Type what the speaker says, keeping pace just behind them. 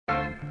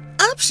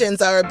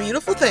Options are a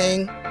beautiful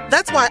thing.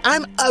 That's why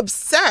I'm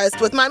obsessed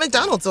with my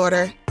McDonald's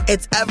order.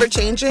 It's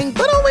ever-changing,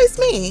 but always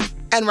me.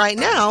 And right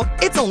now,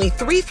 it's only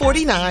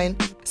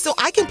 $3.49. So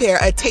I can pair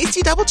a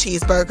tasty double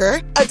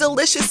cheeseburger, a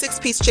delicious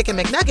 6-piece chicken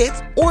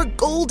McNuggets, or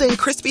golden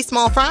crispy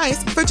small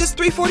fries for just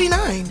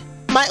 $3.49.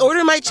 My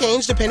order might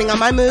change depending on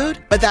my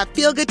mood, but that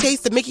feel-good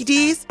taste of Mickey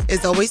D's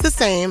is always the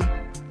same.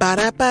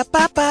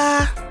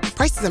 Ba-da-ba-ba-ba.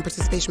 Prices and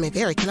participation may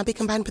vary. Cannot be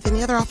combined with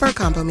any other offer or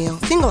combo meal.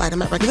 Single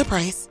item at regular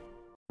price.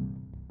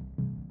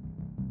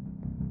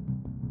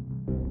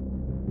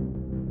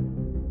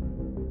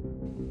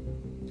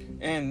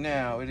 And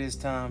now it is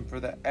time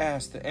for the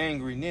Ask the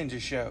Angry Ninja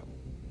Show.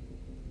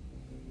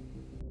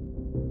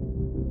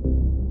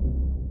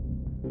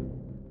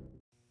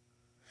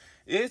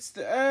 It's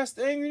the Ask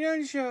the Angry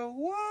Ninja Show.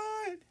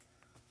 What?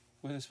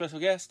 With a special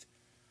guest.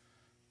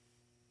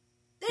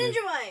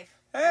 Ninja wife.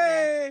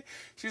 Hey!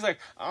 She's like,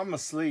 I'm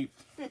asleep.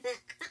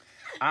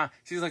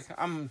 She's like,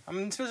 I'm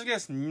a special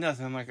guest.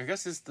 Nothing. I'm like, I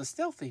guess it's the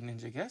stealthy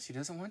ninja guest. She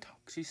doesn't want to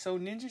talk. She's so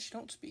ninja, she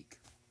don't speak.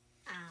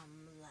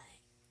 I'm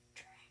like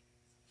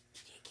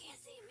Drax. You can't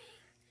see me.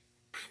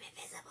 I'm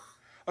invisible.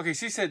 Okay,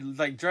 she said,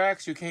 like,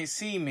 Drax, you can't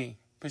see me.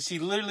 But she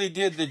literally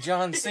did the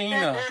John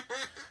Cena.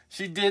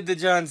 She did the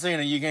John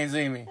Cena, you can't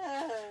see me.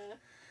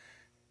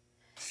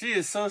 She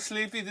is so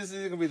sleepy. This is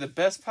going to be the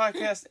best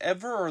podcast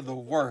ever or the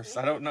worst.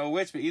 I don't know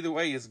which, but either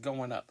way, it's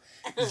going up.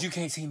 Because you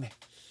can't see me.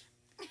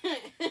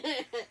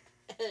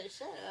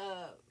 Shut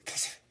up.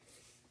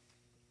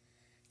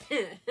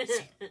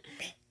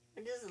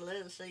 I'm just a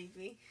little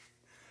sleepy.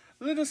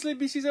 Little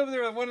sleepy, she's over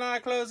there with one eye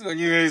closed going,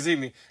 you can't see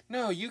me.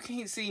 No, you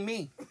can't see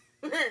me.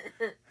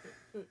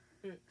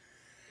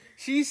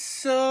 She's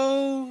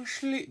so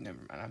sleepy. Never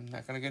mind, I'm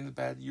not going to get into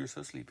bad you're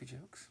so sleepy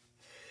jokes.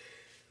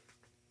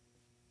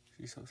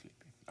 She's so sleepy.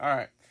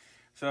 Alright,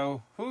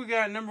 so who we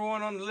got number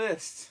one on the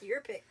list?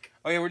 Your pick.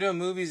 Oh yeah, we're doing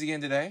movies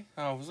again today.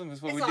 Oh,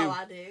 that's what we do. That's all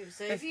I do.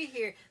 So if you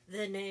hear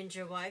The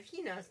Ninja Wife,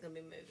 you know it's going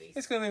to be movies.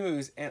 It's going to be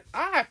movies. And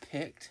I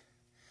picked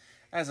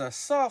as a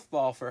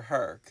softball for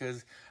her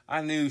because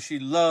I knew she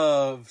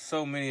loved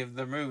so many of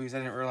the movies. I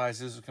didn't realize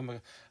this would become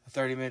a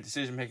 30-minute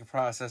decision-making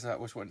process about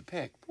which one to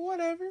pick. But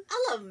whatever.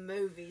 I love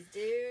movies,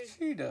 dude.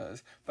 She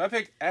does. But I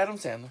picked Adam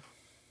Sandler.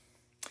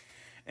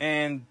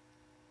 And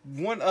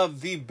one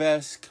of the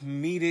best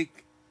comedic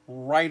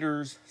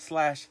writers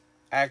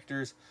 /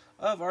 actors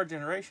of our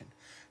generation.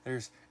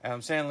 There's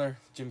Adam Sandler,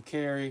 Jim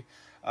Carrey,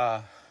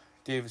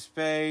 David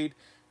Spade,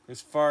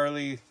 Chris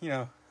Farley,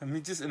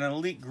 just an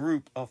elite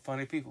group of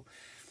funny people.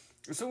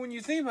 So when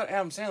you think about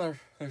Adam Sandler,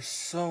 there's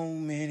so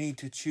many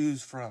to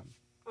choose from.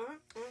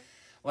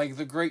 Like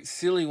the great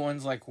silly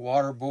ones like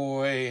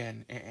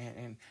Waterboy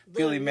and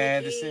Billy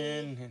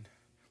Madison and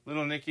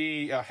Little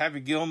Nicky,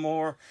 Happy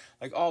Gilmore,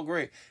 like all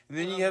great. And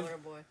then you have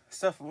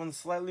stuff on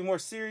slightly more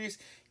serious,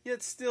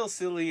 yet still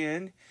silly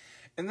end.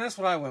 And that's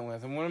what I went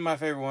with. And one of my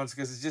favorite ones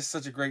because it's just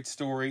such a great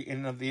story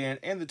in of the end.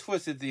 And the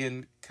twist at the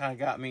end kind of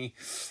got me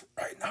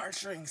right in the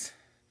heartstrings.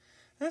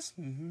 That's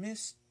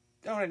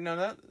Oh,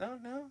 no.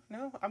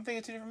 I'm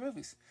thinking two different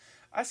movies.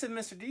 I said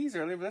Mr. Deeds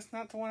earlier, but that's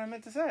not the one I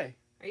meant to say.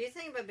 Are you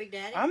thinking about Big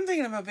Daddy? I'm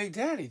thinking about Big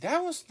Daddy.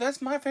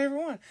 That's my favorite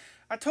one.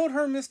 I told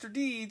her Mr.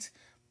 Deeds,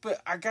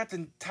 but I got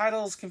the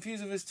titles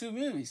confused of his two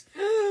movies.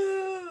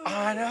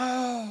 I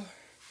know.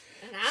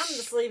 And I'm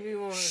the sleepy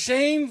one.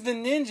 Shame the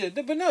ninja.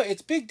 But no,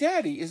 it's Big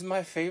Daddy is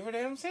my favorite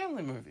Adam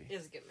Sandler movie. It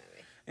was a good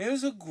movie. It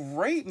was a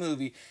great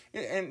movie.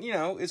 And,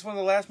 it's one of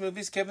the last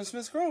movies Kevin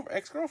Smith's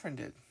ex-girlfriend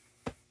did.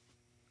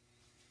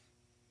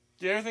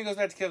 Yeah, everything goes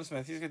back to Kevin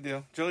Smith. He's a good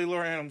deal. Jolie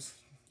Laura Adams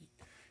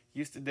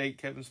used to date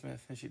Kevin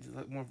Smith, and she did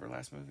one of her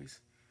last movies.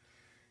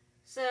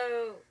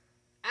 So,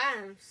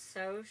 I'm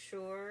so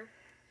sure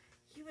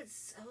you would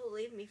so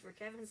leave me for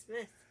Kevin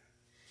Smith.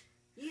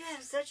 You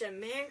have such a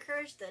man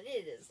crush that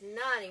it is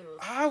not even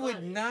funny. I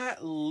would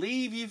not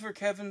leave you for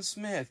Kevin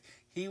Smith.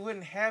 He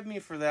wouldn't have me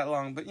for that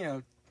long, but,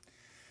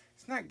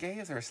 it's not gay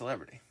if they're a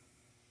celebrity.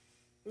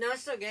 No,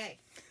 it's still gay.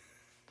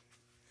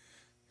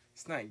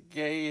 It's not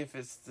gay if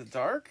it's the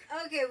dark?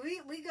 Okay,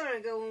 we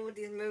gonna go on with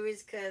these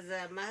movies because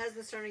my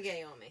husband's turning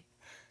gay on me.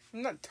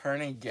 I'm not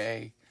turning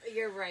gay.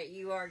 You're right,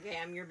 you are gay.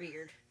 I'm your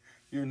beard.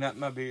 You're not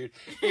my beard.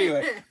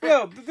 Anyway,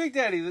 Big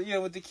Daddy,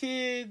 with the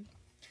kid,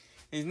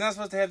 he's not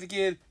supposed to have the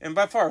kid, and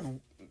by far,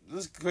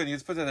 let's put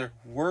that there,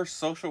 worst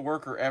social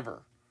worker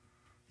ever.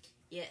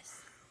 Yes.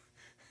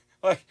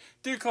 Like,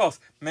 dude calls,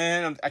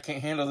 man, I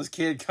can't handle this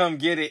kid, come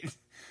get it.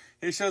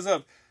 He shows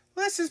up,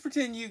 let's just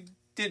pretend you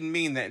didn't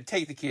mean that,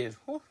 take the kid.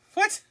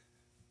 What?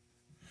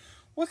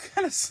 What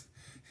kind of...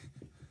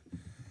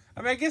 I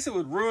mean, I guess it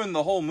would ruin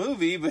the whole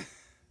movie, but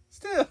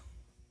still.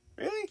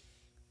 Really?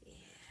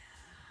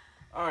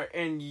 Yeah. Alright,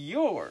 and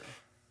your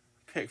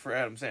pick for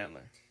Adam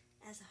Sandler.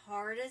 As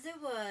hard as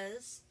it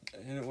was.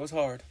 And it was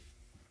hard.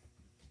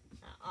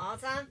 My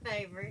all-time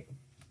favorite.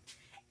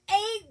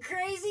 8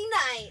 Crazy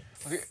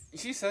Nights. Okay,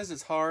 she says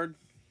it's hard,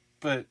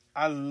 but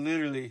I've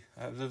lived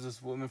with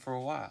this woman for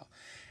a while.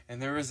 And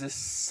there was this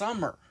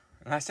summer.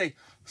 And I say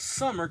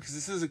summer because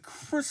this is a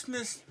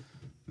Christmas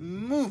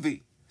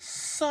movie.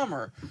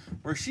 Summer.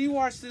 Where she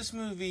watched this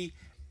movie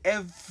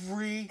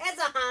every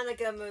It's a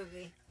Hanukkah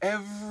movie.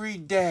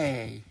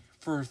 day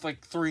for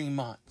like 3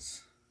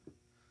 months.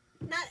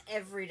 Not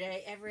every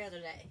day, every other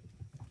day.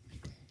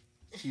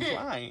 She's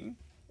lying.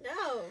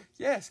 No.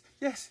 Yes.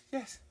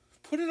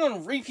 Put it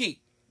on repeat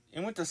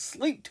and went to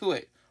sleep to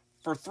it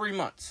for 3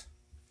 months.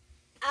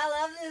 I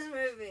love this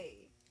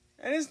movie.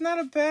 And it's not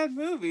a bad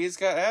movie. It's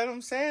got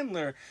Adam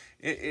Sandler.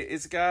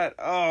 It's got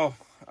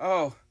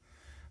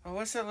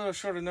what's that little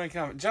short annoying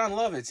comic? John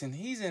Lovitz, and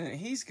he's in it.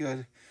 He's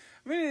good.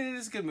 I mean, it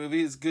is a good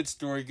movie. It's a good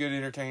story, good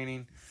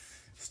entertaining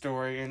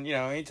story. And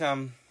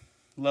anytime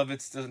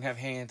Lovitz doesn't have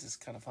hands, it's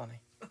kind of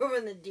funny. Or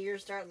when the deer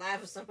start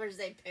laughing so much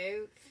they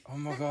poo. Oh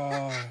my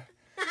god.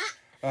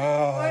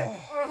 Oh.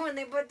 Or when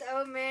they put the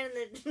old man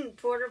in the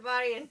porter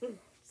body and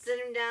sit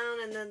him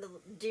down, and then the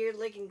deer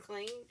licking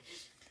clean.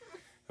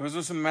 Those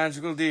are some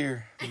magical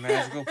deer.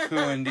 Magical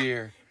pooing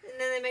deer. And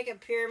then they make a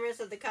pyramid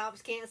so the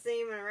cops can't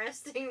see him and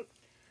arrest him.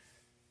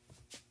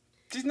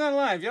 She's not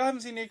alive. Y'all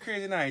haven't seen 8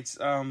 Crazy Nights.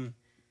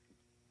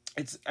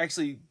 It's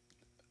actually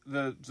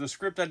the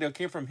script idea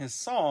came from his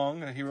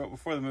song that he wrote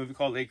before the movie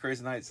called 8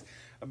 Crazy Nights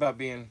about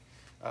being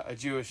a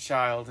Jewish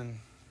child and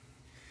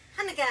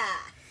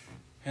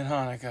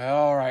Hanukkah.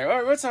 All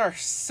right. What's our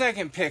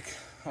second pick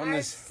on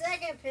this? Our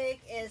second pick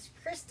is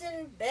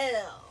Kristen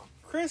Bell.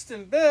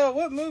 Kristen Bell.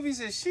 What movies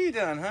has she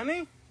done, honey?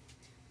 Well,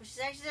 she's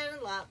actually done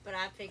a lot, but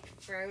I picked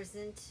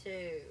Frozen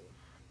 2.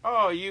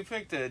 Oh, you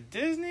picked a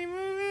Disney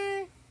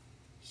movie?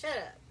 Shut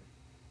up.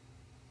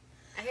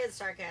 I hear the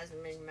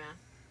sarcasm in your mouth.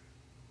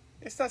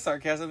 It's not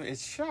sarcasm.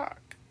 It's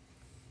shock.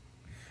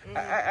 Mm-hmm.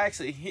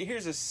 Actually,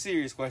 here's a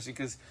serious question,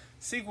 because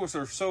sequels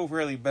are so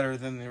rarely better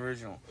than the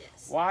original.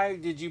 Yes. Why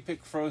did you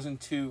pick Frozen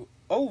 2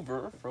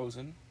 over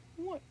Frozen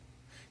 1?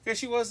 Because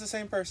she was the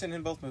same person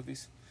in both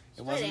movies.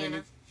 It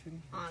wasn't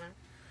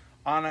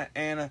Anna.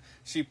 Anna.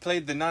 She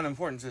played the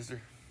non-important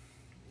sister.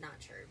 Not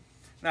true.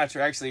 Not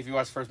true. Actually, if you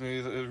watch the first movie,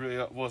 it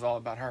really was all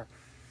about her.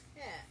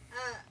 Yeah.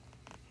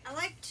 I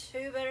like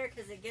 2 better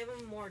because it gave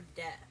them more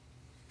depth.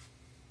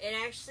 It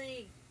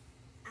actually,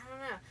 I don't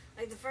know.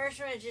 Like, the first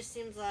one, it just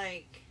seems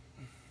like,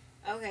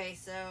 okay,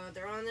 so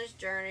they're on this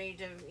journey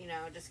to,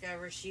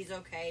 discover she's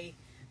okay.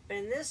 But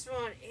in this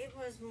one, it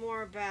was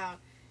more about,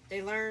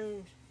 they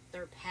learned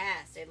their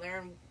past. They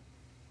learned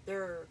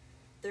their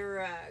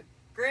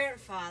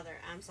grandfather,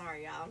 I'm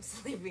sorry, y'all, I'm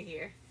sleepy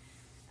here,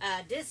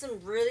 did some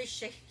really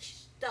shady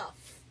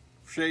stuff.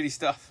 Shady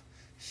stuff.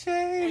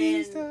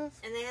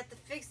 And they have to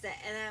fix that.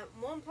 And at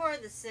one part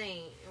of the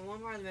scene, in one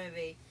part of the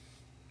movie,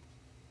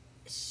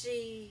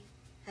 she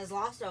has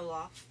lost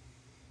Olaf.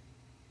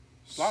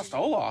 Lost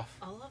Olaf?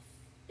 Olaf?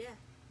 Yeah.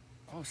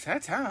 Oh,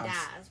 sad times.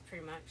 Dies,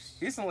 pretty much.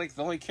 He's like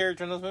the only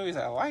character in those movies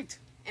I liked.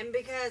 And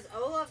because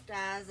Olaf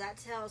dies, that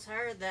tells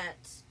her that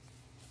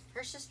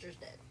her sister's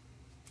dead.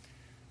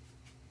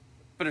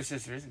 But her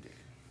sister isn't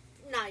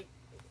dead.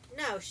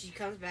 No, she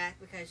comes back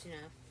because,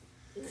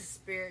 the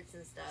spirits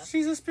and stuff.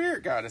 She's a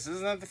spirit goddess.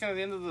 Isn't that the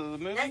end of the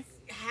movie? That's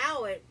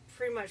how it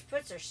pretty much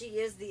puts her. She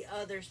is the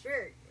other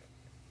spirit.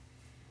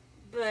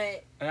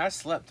 But... And I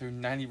slept through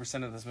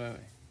 90% of this movie.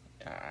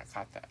 Yeah, I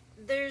caught that.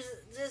 There's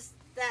just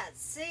that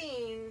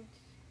scene,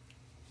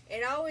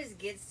 it always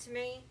gets to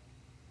me.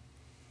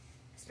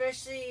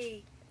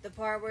 Especially the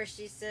part where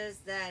she says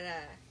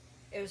that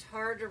it was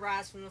hard to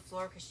rise from the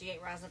floor because she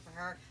ain't rising for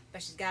her,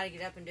 but she's got to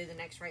get up and do the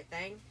next right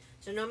thing.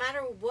 So no matter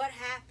what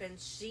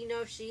happens, she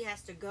knows she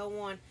has to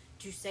go on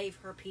to save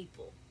her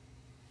people.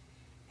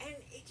 And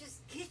it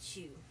just gets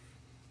you.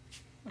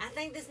 I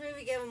think this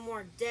movie gave him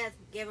more depth,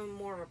 gave him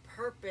more of a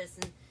purpose,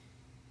 and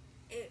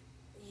it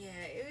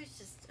was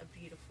just a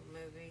beautiful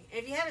movie.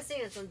 And if you haven't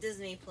seen it, it's on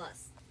Disney+.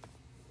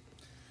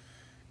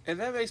 And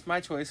that makes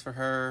my choice for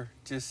her,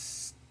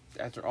 just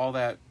after all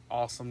that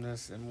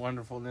awesomeness and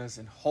wonderfulness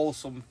and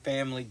wholesome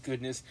family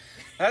goodness,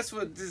 that's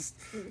what just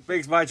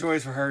makes my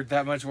choice for her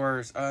that much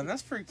worse. And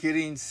that's for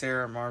getting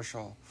Sarah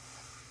Marshall.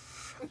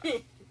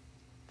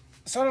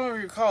 So I don't know if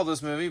you recall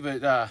this movie,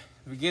 but the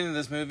beginning of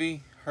this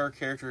movie, her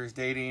character is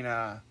dating,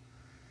 I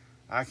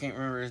can't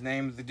remember his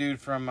name, the dude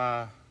from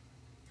How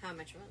I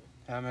Met Your Mother.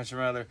 How I Met Your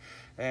Mother.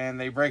 And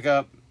they break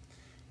up,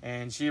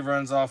 and she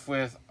runs off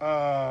with,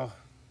 Wasn't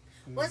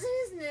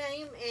his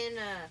name in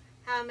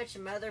How I Met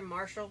Your Mother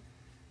Marshall?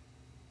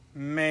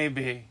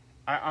 Maybe.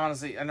 I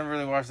never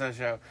really watched that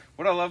show.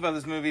 What I love about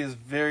this movie is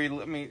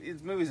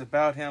this movie's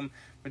about him,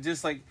 but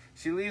just like,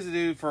 she leaves the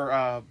dude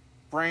for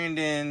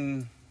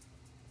Brandon,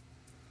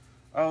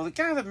 the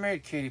guy that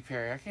married Katy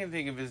Perry. I can't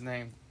think of his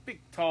name. Big,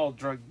 tall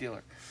drug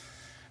dealer.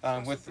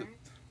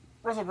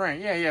 Russell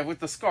Brand. Yeah, with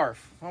the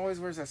scarf. Always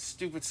wears that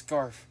stupid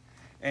scarf.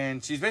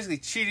 And she's basically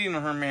cheating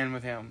on her man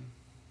with him.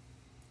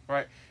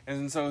 Right?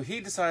 And so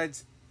he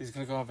decides he's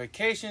going to go on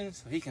vacation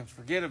so he can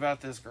forget about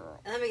this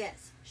girl. And let me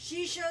guess.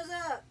 She shows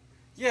up.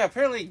 Yeah,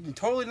 apparently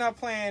totally not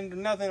planned,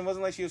 nothing. It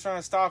wasn't like she was trying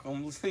to stalk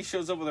him. He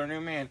shows up with her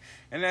new man.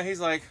 And now he's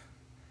like,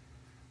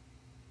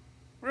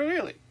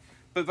 really?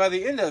 But by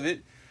the end of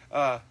it,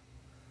 the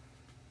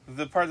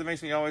part that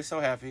makes me always so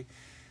happy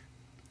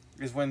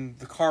is when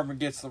the karma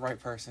gets the right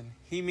person.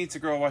 He meets a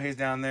girl while he's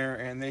down there,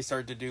 and they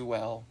start to do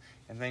well.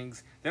 and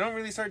things. They don't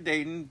really start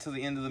dating until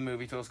the end of the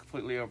movie, till it's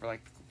completely over,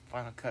 like the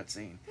final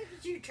cutscene. Look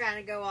at you trying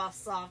to go all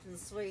soft and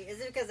sweet. Is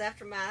it because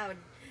after my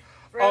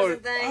Frozen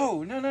thing?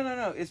 Oh,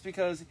 no. It's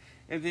because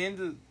at the end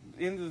of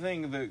the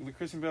thing, the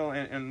Kristen Bell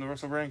and the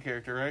Russell Brand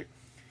character, right?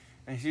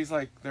 And she's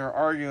like, they're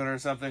arguing or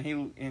something. He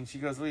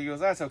goes,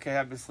 that's okay.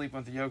 I've been sleeping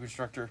with the yoga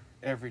instructor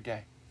every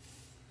day.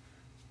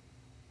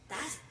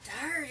 That's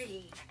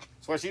dirty.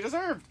 That's what she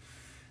deserved.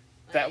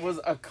 That was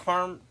a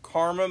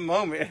karma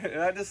moment.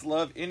 And I just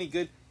love any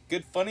good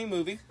funny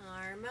movie.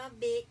 Karma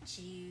bit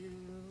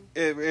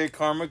you.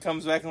 Karma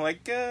comes back and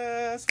like,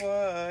 guess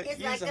what? It's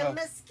You's like a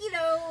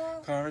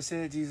mosquito. Karma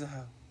said you's a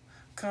hoe.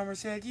 Karma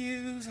said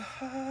you's a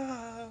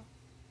hoe.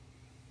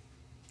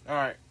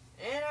 Alright.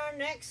 And our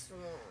next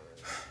one.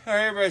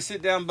 Alright, everybody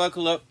sit down,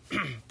 buckle up,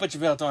 put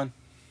your belt on.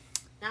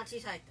 Not too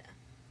tight,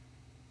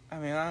 though. I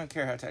mean, I don't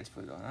care how tight you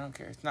put it on. I don't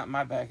care. It's not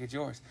my back, it's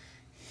yours.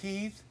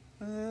 Heath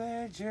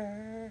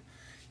Ledger.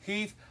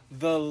 Heath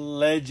the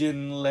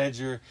Legend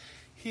Ledger.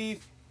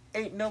 Heath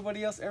ain't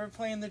nobody else ever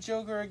playing the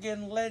Joker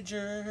again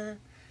Ledger.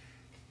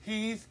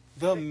 Heath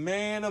the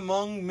man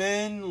among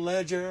men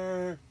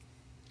Ledger.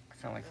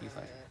 I kind of like Heath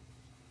Ledger.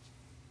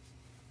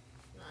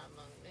 Not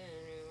among men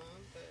anymore,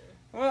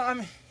 but... Well, I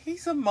mean,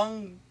 he's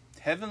among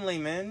heavenly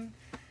men.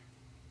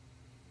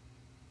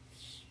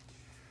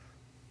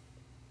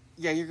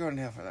 Yeah, you're going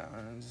to hell for that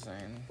one. I'm just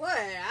saying. What?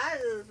 I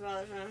just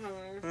thought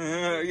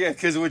it Yeah,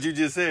 because of what you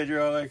just said.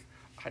 You're all like,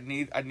 I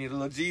need a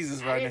little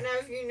Jesus I right didn't now. know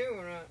if you knew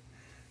or not.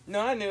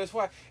 No, I knew. It's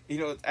why.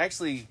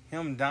 Actually,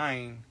 him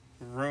dying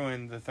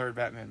ruined the third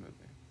Batman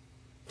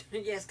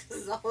movie. Yes,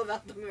 because it's all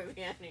about the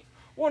movie, honey.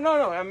 Well,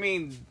 no. I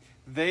mean,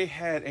 they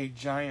had a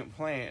giant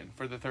plan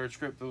for the third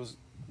script that was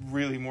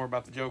really more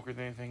about the Joker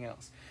than anything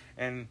else.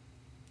 And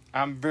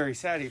I'm very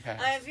sad he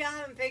passed. If y'all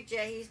haven't picked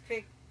yet, he's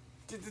picked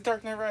The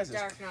Dark Knight Rises.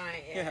 Dark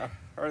Knight, Yeah.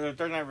 Or the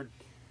Dark Knight... Oh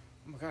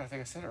my god, I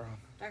think I said it wrong.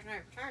 Dark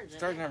Knight Returns.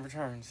 Dark Knight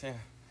Returns, yeah.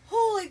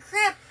 Holy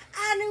crap!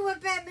 I knew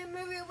what Batman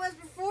movie it was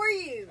before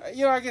you.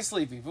 I get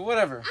sleepy, but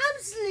whatever.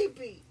 I'm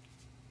sleepy.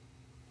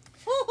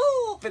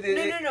 Woo-hoo. But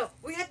No.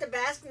 We had to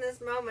bask in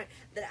this moment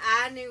that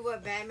I knew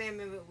what Batman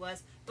movie it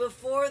was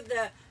before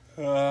the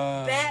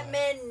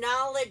Batman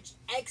knowledge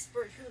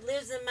expert who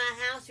lives in my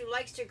house who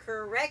likes to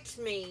correct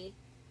me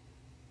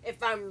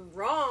if I'm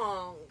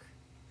wrong.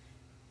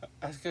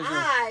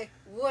 I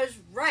was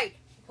right.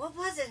 What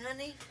was it,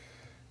 honey?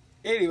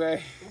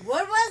 Anyway.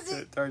 What was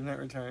it? Dark Knight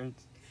Returns.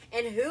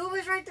 And who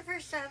was right the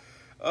first time?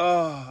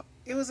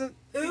 It was a...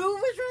 Who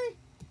was right?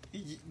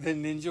 The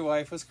ninja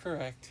wife was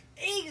correct.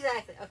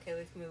 Exactly. Okay,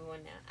 we can move on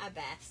now. I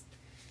basked.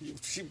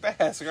 She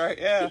basked, right?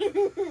 Yeah.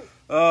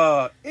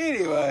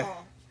 Anyway.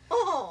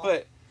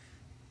 But,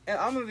 and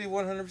I'm going to be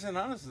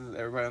 100% honest with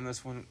everybody on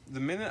this one. The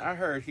minute I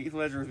heard Heath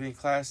Ledger was being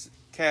cast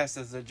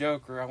as the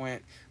Joker, I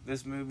went,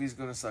 this movie's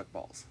going to suck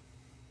balls.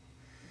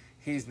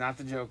 He's not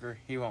the Joker.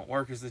 He won't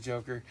work as the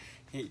Joker.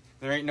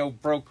 There ain't no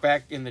broke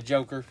back in the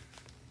Joker.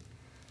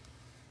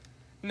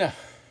 No.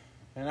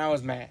 And I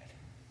was mad.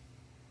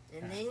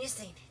 And then you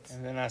seen it.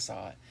 And then I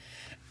saw it.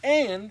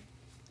 And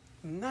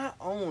not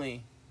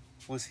only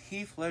was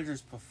Heath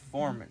Ledger's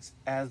performance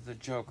as the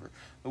Joker,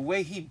 the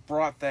way he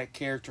brought that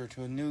character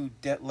to a new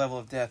level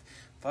of death,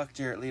 fuck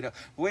Jared Leto,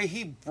 the way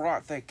he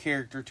brought that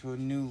character to a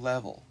new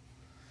level,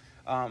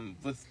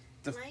 with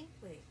the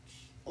language.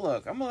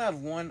 Look, I'm allowed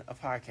a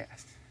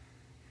podcast.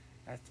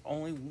 That's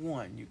only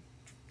one.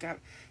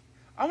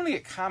 I'm gonna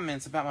get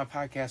comments about my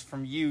podcast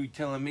from you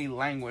telling me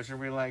language, and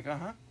we're like,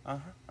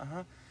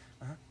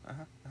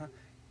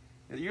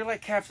 You're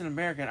like Captain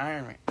America and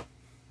Iron Man.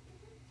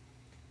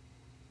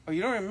 Oh,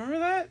 you don't remember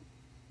that?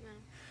 No.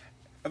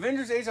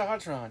 Avengers: Age of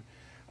Ultron.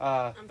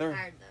 I'm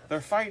tired though.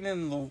 They're fighting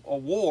in a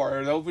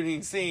war, the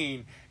opening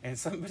scene, and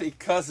somebody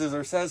cusses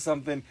or says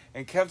something,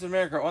 and Captain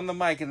America on the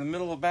mic in the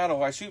middle of battle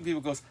while shooting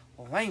people goes,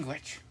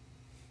 language.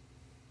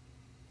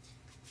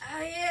 Oh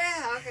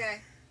yeah,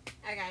 okay.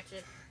 I got you.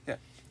 Yeah.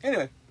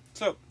 Anyway,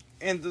 so,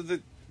 and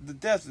the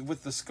death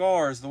with the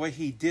scars, the way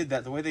he did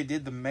that, the way they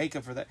did the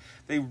makeup for that,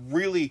 they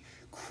really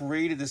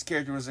created this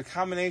character. It was a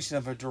combination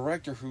of a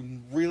director who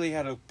really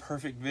had a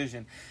perfect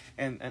vision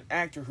and an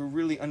actor who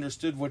really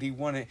understood what he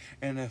wanted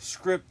and a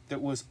script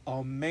that was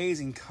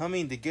amazing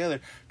coming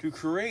together to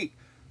create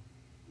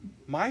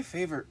my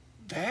favorite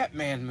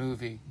Batman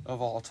movie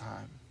of all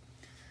time.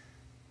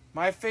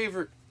 My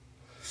favorite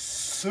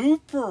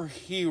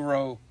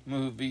superhero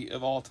movie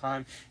of all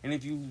time. And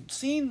if you've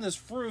seen this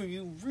through,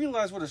 you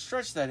realize what a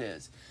stretch that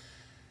is.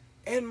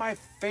 And my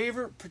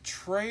favorite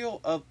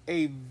portrayal of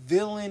a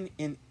villain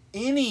in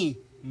any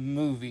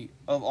movie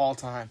of all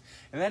time.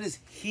 And that is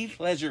Heath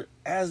Ledger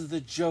as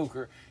the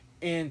Joker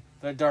in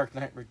The Dark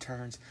Knight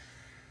Returns.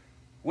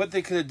 What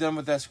they could have done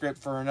with that script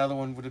for another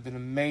one would have been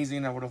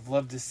amazing. I would have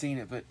loved to have seen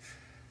it, but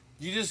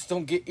you just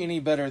don't get any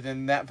better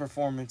than that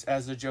performance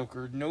as the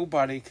Joker.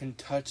 Nobody can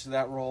touch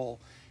that role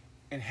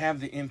and have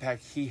the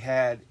impact he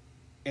had,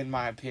 in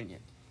my opinion.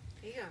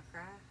 Are you gonna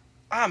cry?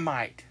 I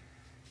might.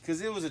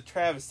 Because it was a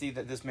travesty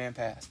that this man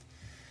passed.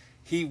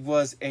 He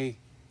was a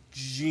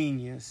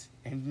genius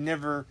and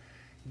never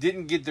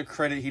didn't get the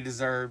credit he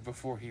deserved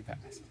before he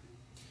passed.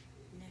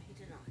 No, he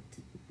did not.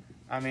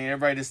 I mean,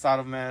 everybody just thought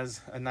of him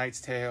as A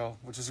Knight's Tale,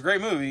 which is a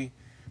great movie,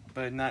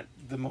 but not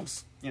the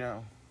most,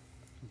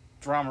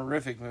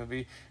 drama-rific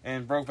movie.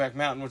 And Brokeback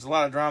Mountain, which is a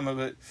lot of drama,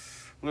 but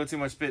a little too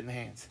much spit in the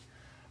hands.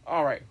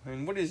 All right,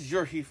 and what is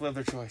your Heath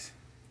Ledger choice?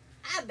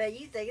 I bet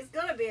you think it's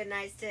gonna be A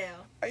Knight's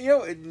Tale.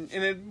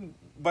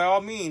 By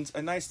all means,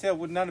 A Knight's Tale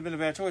would not have been a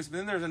bad choice. But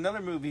then there's another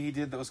movie he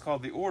did that was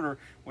called The Order,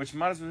 which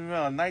might have been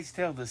A Knight's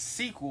Tale, the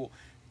sequel.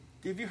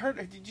 Did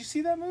you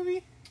see that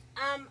movie?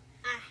 I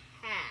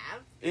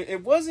have.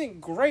 It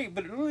wasn't great,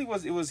 but it really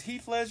was. It was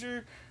Heath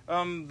Ledger,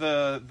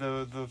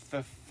 the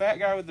fat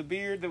guy with the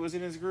beard that was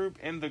in his group,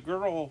 and the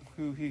girl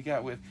who he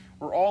got with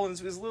were all in.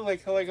 It was a little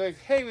like,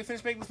 hey, we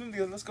finished making this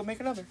movie. Let's go make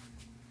another.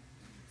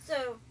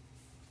 So,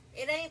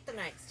 it ain't The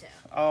Knight's Tale.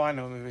 Oh, I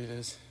know what movie it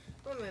is.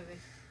 What movie?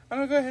 Oh,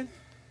 no, go ahead.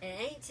 It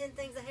ain't 10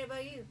 Things I Hate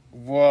About You.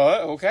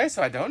 What? Okay,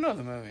 so I don't know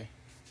the movie.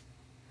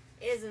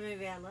 It is a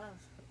movie I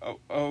love.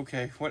 Oh,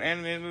 okay. What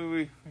animated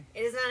movie? It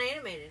is not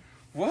animated.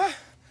 What?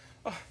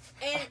 Oh,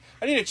 And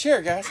I need a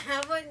chair, guys.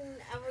 I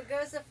would go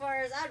so far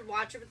as I'd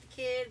watch it with the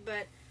kid,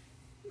 but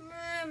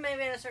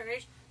maybe at a certain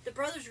age. The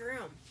Brothers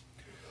Grimm.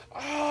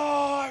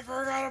 Oh, I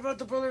forgot about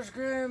the Brothers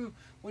Grimm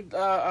with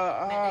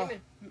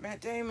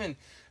Matt Damon.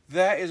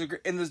 That is a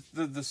great, and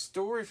the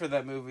story for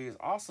that movie is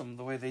awesome.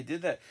 The way they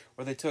did that,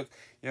 where they took,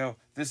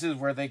 this is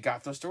where they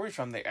got those stories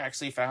from. They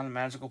actually found a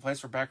magical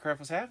place where Backcraft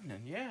was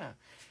happening. Yeah,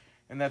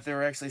 and that they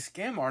were actually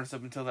scam artists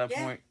up until that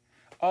point.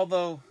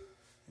 Although,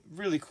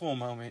 really cool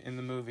moment in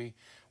the movie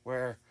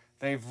where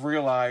they've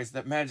realized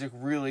that magic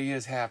really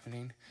is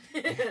happening.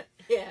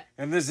 Yeah.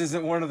 And this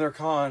isn't one of their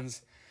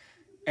cons.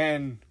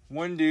 And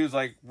one dude's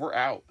like, we're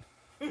out.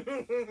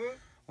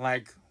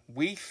 Like,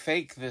 we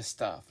fake this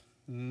stuff.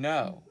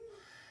 No.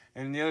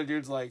 And the other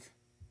dude's like,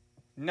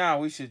 no,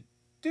 we should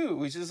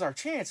do it. This is our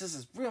chance. This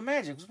is real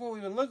magic. This is what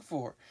we've been looking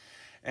for.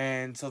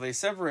 And so they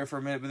separate for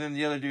a minute, but then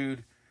the other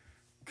dude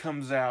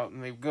comes out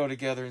and they go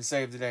together and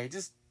save the day.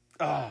 Just,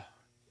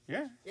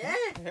 yeah,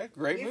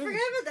 great you movie. You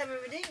forgot about that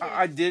movie, didn't you?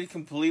 I did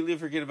completely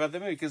forget about that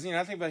movie because,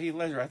 I think about Heath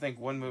Ledger, I think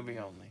one movie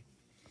only.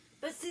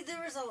 But see, there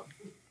was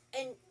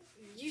and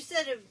you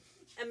said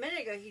a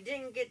minute ago he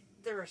didn't get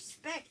the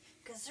respect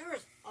because there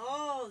was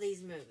all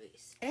these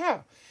movies.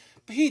 Yeah,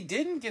 but he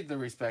didn't get the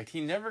respect.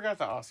 He never got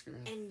the Oscar.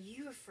 And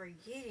you were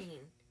forgetting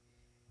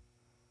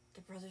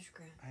The Brothers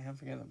Grimm. I am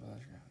forgetting The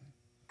Brothers Grimm.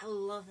 I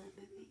love that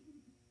movie.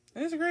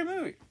 It is a great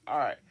movie. All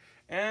right,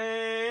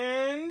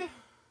 and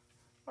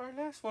our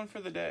last one for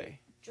the day.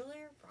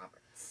 Julia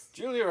Roberts.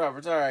 Julia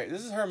Roberts. All right,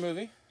 this is her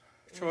movie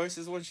choice.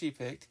 This is what she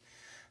picked.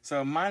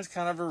 So mine's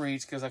kind of a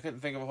reach because I couldn't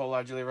think of a whole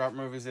lot of Julia Roberts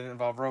movies that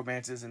involve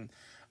romances, and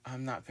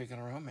I'm not picking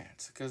a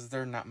romance because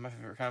they're not my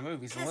favorite kind of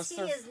movies. Because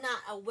he is not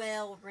a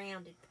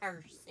well-rounded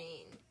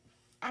person.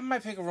 I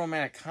might pick a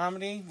romantic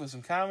comedy with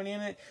some comedy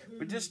in it,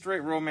 but just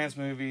straight romance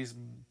movies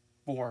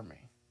bore me.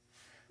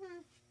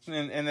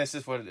 And that's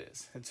just what it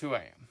is. It's who I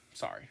am.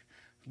 Sorry.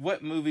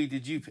 What movie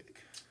did you pick?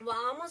 Well,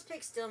 I almost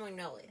picked Steel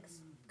Magnolias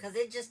because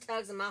it just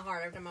tugs in my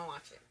heart every time I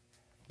watch it.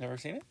 Never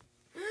seen it?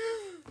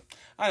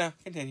 I know.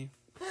 Continue.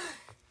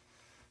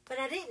 But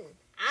I didn't.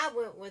 I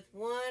went with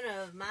one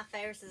of my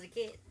favorites as a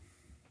kid.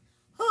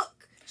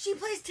 Hook. She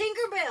plays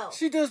Tinkerbell.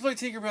 She does play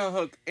Tinkerbell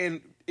Hook,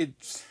 and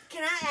it's...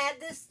 Can I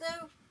add this,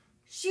 though?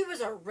 She was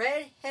a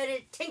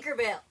red-headed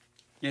Tinkerbell.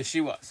 Yes,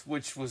 she was,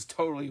 which was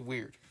totally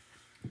weird.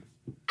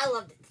 I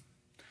loved it.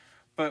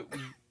 But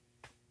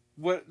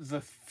what's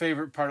the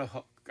favorite part of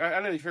Hook? I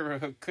know your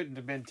favorite Hook couldn't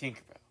have been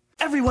Tinkerbell.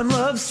 Everyone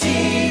loves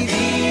TV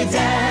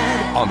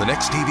Dad. On the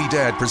next TV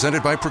Dad,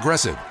 presented by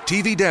Progressive,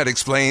 TV Dad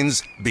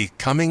explains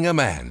Becoming a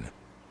Man.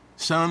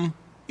 Son,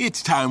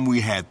 it's time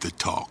we had the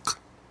talk.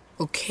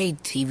 Okay,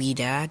 TV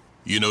Dad.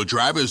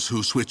 Drivers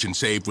who switch and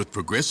save with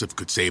Progressive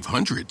could save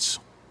hundreds.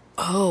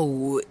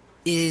 Oh,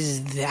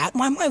 is that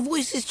why my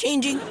voice is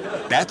changing?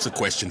 That's a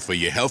question for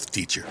your health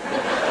teacher.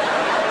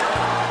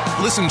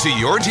 Listen to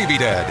your TV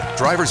Dad.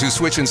 Drivers who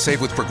switch and save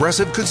with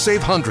Progressive could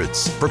save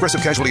hundreds.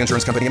 Progressive Casualty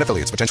Insurance Company and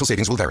affiliates. Potential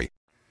savings will vary.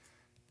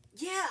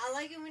 Yeah, I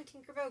like it when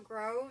Tinkerbell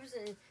grows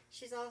and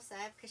she's all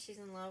sad because she's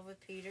in love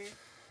with Peter.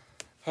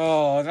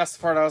 Oh, that's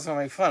the part I was going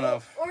to make fun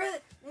of. Or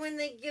when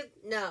they get...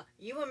 No,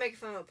 you won't make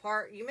fun of a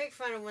part. You make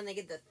fun of when they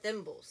get the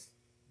thimbles.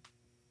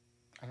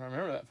 I don't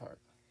remember that part.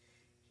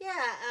 Yeah,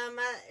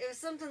 it was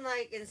something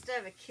like instead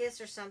of a kiss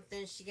or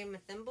something, she gave him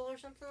a thimble or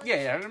something like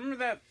Yeah, I remember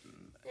that.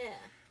 Yeah.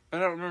 I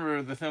don't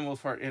remember the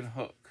thimbles part in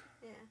Hook.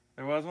 Yeah.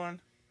 There was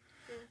one?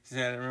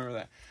 Yeah. I didn't remember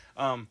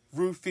that.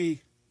 Roofie.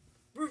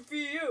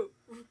 Rufio.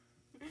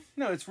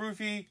 No, it's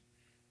Roofie.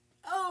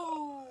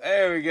 Oh.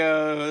 There we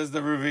go. It's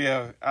the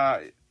Rufio.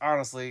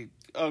 Honestly,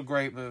 a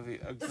great movie.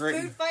 The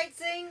food fight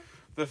scene?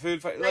 The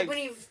food fight. Like when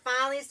he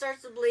finally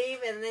starts to believe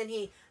and then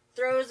he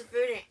throws the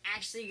food and it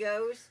actually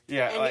goes.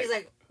 Yeah. And he's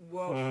like,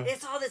 whoa.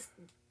 It's all this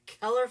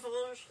colorful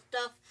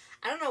stuff.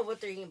 I don't know what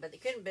they're eating, but they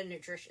couldn't have been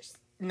nutritious.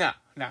 No.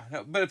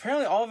 But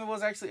apparently all of it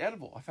was actually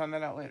edible. I found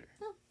that out later.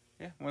 Oh.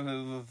 Yeah, one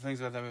of the things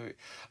about that movie.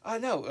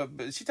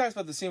 But she talks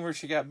about the scene where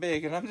she got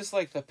big, and I'm just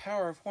like, the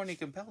power of horny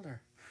compelled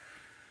her.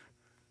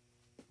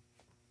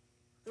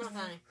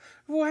 not funny.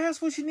 Why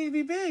else would she need to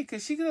be big?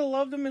 Because she could have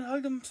loved him and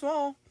hugged him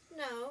small.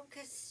 No,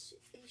 because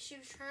she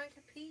was trying to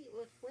compete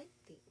with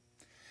Wendy.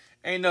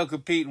 Ain't no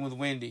competing with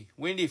Wendy.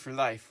 Wendy for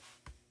life.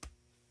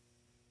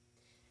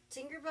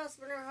 Tinkerbell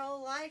spent her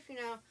whole life,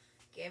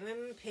 giving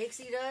him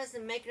pixie dust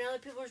and making other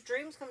people's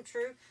dreams come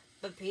true.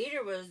 But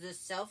Peter was this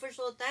selfish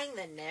little thing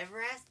that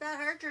never asked about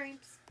her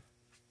dreams.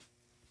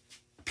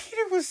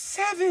 Peter was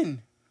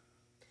 7.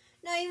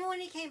 No, even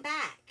when he came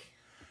back.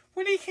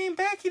 When he came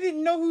back, he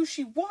didn't know who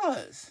she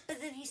was.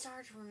 But then he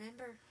started to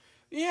remember.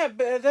 Yeah,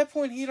 but at that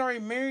point, he'd already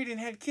married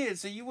and had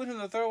kids. So you want him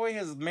to throw away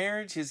his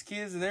marriage, his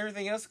kids, and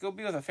everything else to go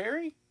be with a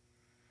fairy?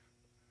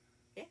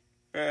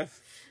 Yeah.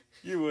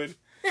 You would.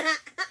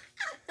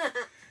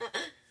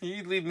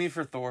 You'd leave me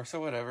for Thor, so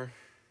whatever.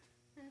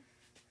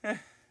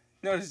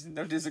 No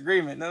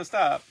disagreement. No,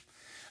 stop.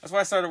 That's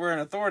why I started wearing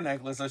a Thor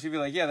necklace. So she'd be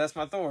like, yeah, that's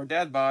my Thor.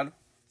 Dad bod.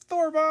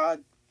 Thor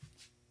bod.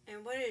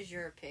 And what is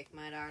your pick,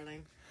 my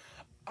darling?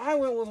 I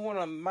went with one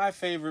of my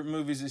favorite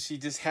movies that she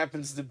just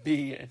happens to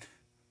be in.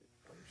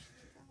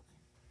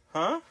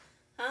 Huh?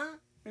 Huh?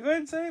 Go ahead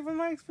and say it for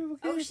Mike's people.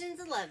 Ocean's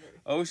 11.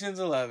 Ocean's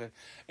 11.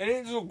 And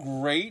it's a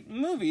great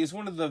movie. It's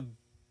one of the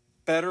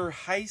better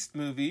heist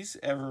movies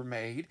ever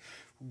made.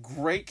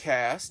 Great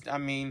cast. I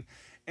mean,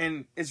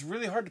 and it's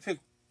really hard to pick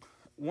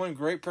one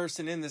great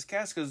person in this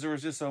cast because there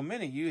was just so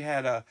many. You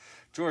had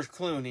George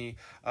Clooney,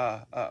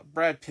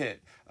 Brad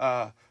Pitt,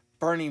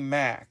 Bernie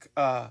Mac,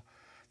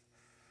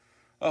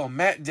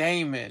 Matt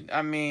Damon.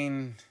 I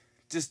mean,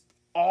 just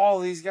all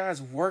these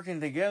guys working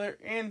together.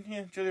 And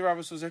yeah, Julia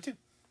Roberts was there too.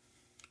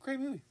 Great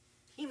movie.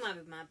 He might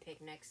be my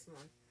pick next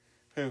one.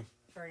 Who?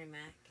 Bernie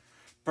Mac.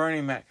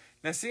 Bernie Mac.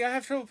 Now, see, I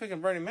have trouble picking a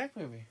Bernie Mac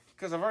movie.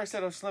 Because I've already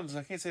said Ocean's 11, so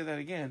I can't say that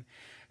again.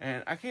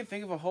 And I can't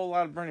think of a whole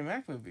lot of Bernie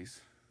Mac movies.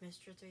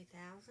 Mr.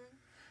 3000?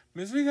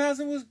 Mr.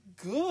 3000 was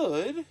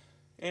good.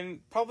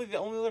 And probably the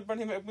only other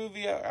Bernie Mac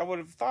movie I would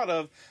have thought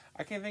of.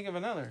 I can't think of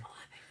another. Oh,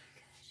 I bet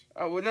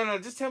you're good. Oh, well, no,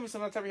 just tell me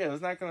something on top of your head.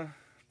 It's not going to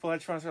pull out your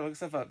phone and start looking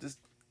stuff up. Just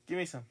give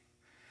me some.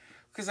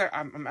 Because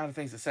I'm out of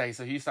things to say,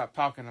 so you stop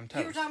talking, I'm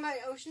toast. You were talking about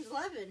Ocean's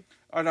 11.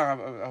 Oh, no,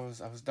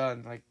 I was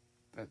done. Like,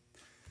 that.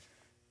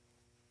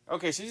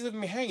 Okay, she's leaving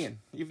me hanging,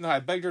 even though I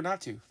begged her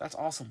not to. That's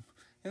awesome.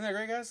 Isn't that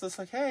great, guys? So it's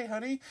like, hey,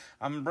 honey,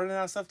 I'm running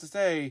out of stuff to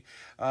say.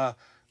 Well,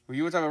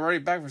 you were talking about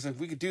running back for a second.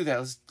 We could do that.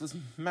 Let's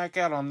Mac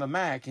out on the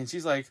Mac. And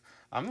she's like,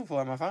 I'm going to pull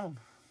out my phone.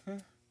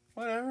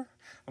 Whatever.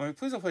 I'm like,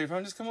 please don't play your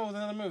phone. Just come up with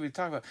another movie to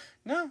talk about.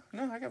 No,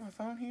 I got my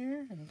phone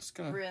here. I'm just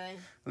going to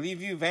leave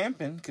you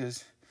vamping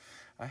because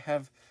I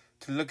have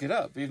to look it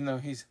up, even though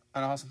he's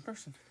an awesome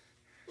person.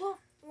 Well,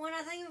 when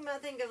I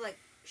think of like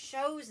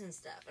shows and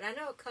stuff, and I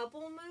know a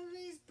couple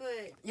movies,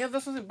 but yeah,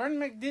 that's what Bernie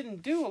Mac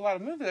didn't do a lot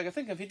of movies. Like I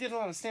think of, he did a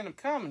lot of stand-up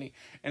comedy,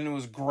 and it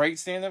was great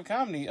stand-up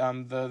comedy.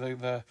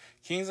 The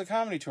Kings of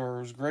Comedy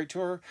tour was a great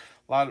tour,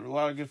 a lot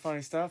of good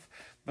funny stuff.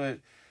 But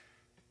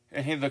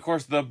and he, of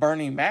course, the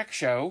Bernie Mac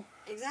show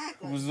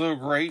was a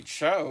great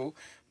show.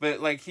 But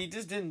like he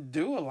just didn't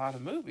do a lot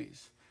of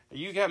movies.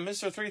 You got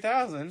Mr.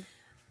 3000.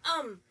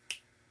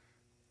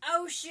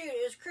 Oh shoot!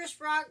 It was Chris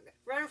Rock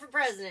running for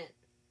president.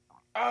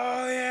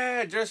 Oh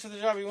yeah, dress for the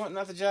job you want,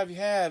 not the job you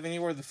have, and he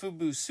wore the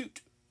FUBU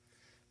suit.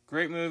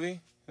 Great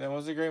movie. That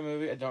was a great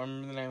movie. I don't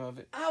remember the name of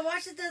it. I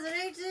watched it the other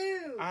day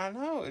too. I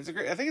know it's a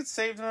great. I think it's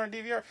saved on our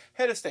DVR.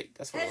 Head of State.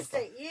 That's what it was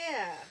called. Head of State.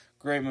 Yeah.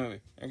 Great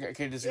movie. I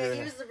can't disagree. Yeah,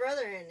 he was the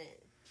brother in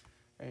it.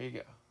 There you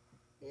go.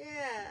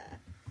 Yeah.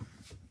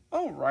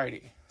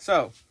 Alrighty.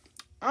 So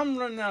I'm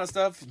running out of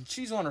stuff, and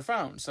she's on her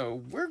phone.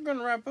 So we're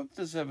gonna wrap up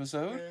this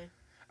episode. Really?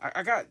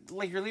 I got,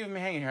 like, you're leaving me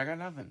hanging here. I got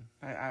nothing.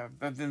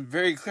 I've been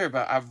very clear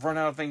about it. I've run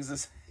out of things to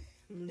say.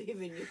 I'm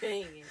leaving you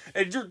hanging.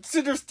 And you're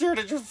sitting there staring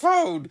at your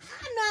phone.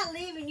 I'm not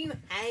leaving you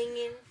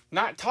hanging.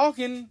 Not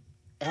talking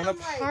on a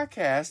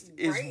podcast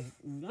is right.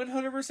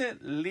 100%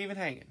 leaving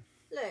hanging.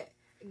 Look,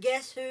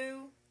 guess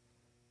who?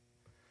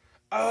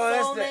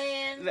 Oh, Soul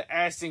Man. The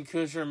Ashton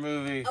Kutcher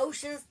movie.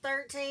 Ocean's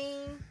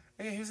 13.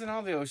 Yeah, he was in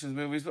all the Ocean's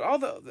movies. But all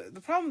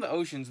the problem with the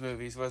Ocean's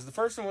movies was the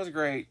first one was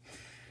great.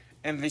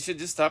 And they should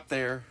just stop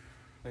there.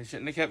 They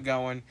shouldn't have kept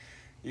going.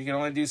 You can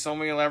only do so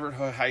many elaborate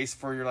heists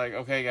before you're like,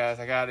 okay,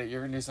 guys, I got it.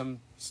 You're going to do some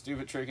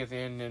stupid trick at the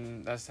end,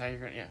 and that's how you're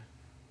going to, yeah.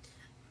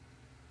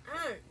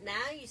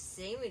 Now You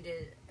See Me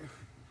did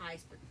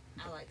heist, but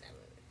I like that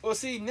movie. Well,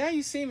 see, Now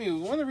You See Me,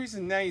 one of the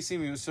reasons Now You See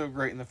Me was so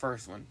great in the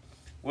first one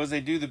was they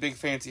do the big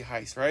fancy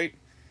heist, right?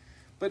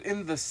 But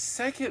in the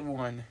second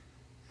one,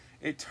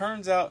 it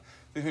turns out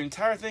the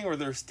entire thing where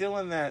they're still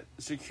in that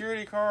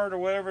security card or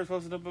whatever it's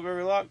supposed to open up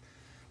every lock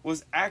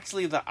was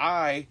actually the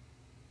eye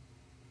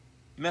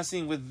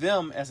messing with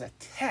them as a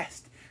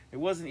test. It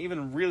wasn't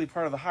even really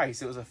part of the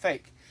heist. It was a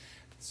fake.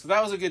 So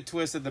that was a good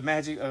twist that the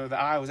magic of the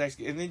eye was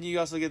actually... And then you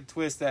also get the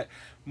twist that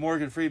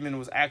Morgan Freeman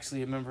was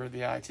actually a member of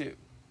the eye, too.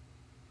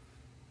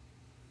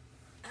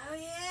 Oh,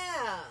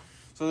 yeah.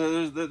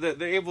 So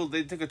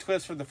they took a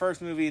twist from the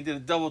first movie and did a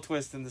double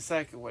twist in the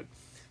second one.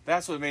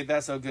 That's what made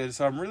that so good.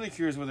 So I'm really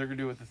curious what they're going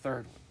to do with the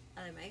third one.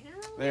 Are they making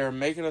another one? They are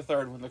making a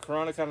third one. The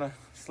Corona kind of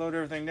slowed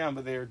everything down,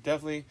 but they are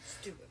definitely...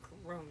 Stupid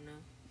Corona.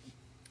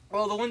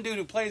 Well, the one dude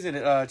who plays in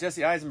it,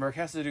 Jesse Eisenberg,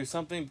 has to do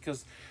something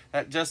because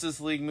that Justice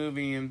League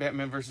movie and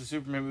Batman vs.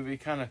 Superman movie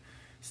kind of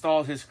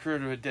stalled his career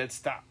to a dead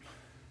stop.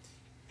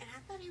 And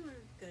I thought he was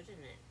good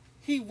in it.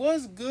 He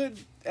was good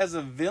as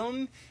a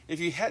villain. If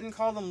you hadn't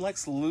called him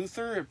Lex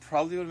Luthor, it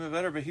probably would have been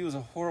better, but he was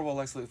a horrible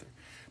Lex Luthor.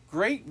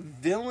 Great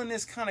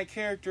villainous kind of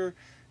character,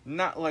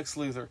 not Lex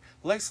Luthor.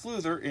 Lex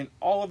Luthor, in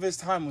all of his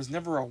time, was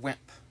never a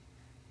wimp.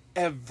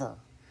 Ever.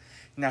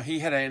 Now, he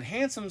had to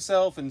enhance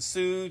himself in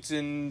suits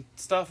and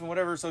stuff and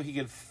whatever so he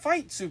could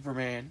fight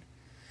Superman,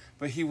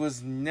 but he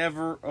was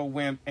never a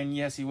wimp, and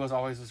yes, he was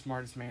always the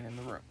smartest man in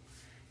the room.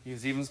 He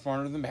was even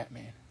smarter than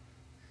Batman.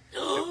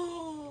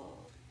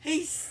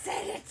 He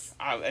said it!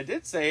 I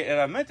did say it, and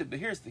I meant it, but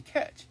here's the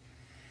catch.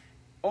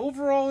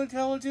 Overall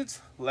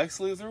intelligence, Lex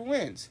Luthor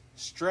wins.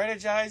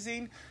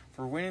 Strategizing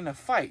for winning a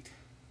fight,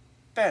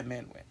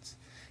 Batman wins.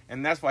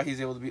 And that's why he's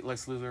able to beat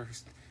Lex Luthor.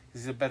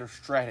 He's a better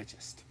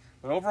strategist.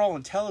 But overall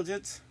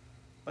intelligence,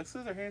 Lex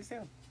Luthor hands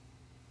down.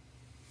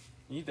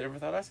 You never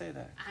thought I'd say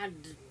that.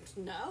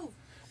 No.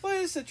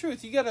 Well, it's the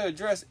truth. You got to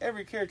address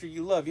every character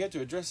you love. You have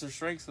to address their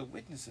strengths and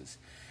weaknesses.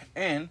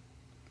 And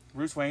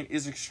Bruce Wayne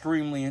is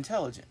extremely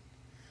intelligent.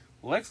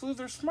 Lex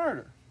Luthor's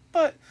smarter.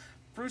 But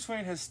Bruce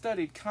Wayne has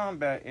studied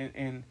combat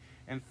and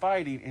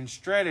fighting and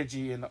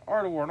strategy and the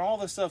art of war and all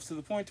this stuff to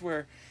the point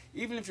where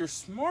even if you're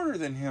smarter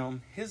than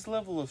him, his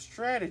level of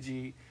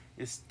strategy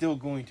is still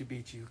going to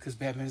beat you because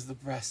Batman is the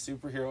best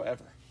superhero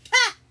ever.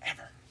 Ha!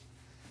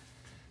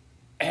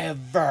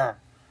 Ever.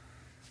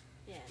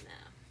 Yeah,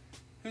 no.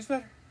 Who's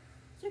better?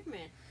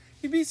 Superman.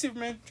 He beat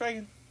Superman. Try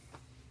again.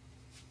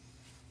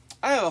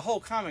 I have a whole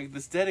comic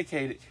that's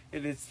dedicated,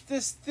 and it's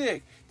this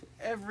thick to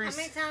every... How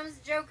many times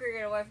did Joker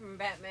get away from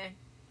Batman?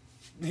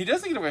 He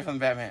doesn't get away from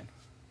Batman.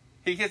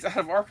 He gets out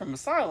of Arkham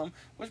Asylum,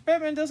 which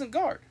Batman doesn't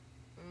guard.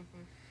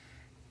 Mm-hmm.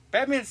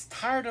 Batman's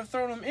tired of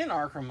throwing him in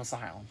Arkham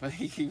Asylum, but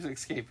he keeps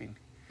escaping.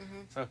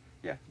 Mm-hmm. So,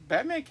 yeah,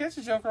 Batman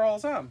catches Joker all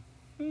the time.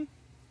 Mm-hmm.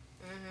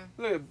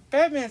 Look,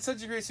 Batman's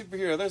such a great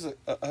superhero. There's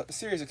a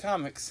series of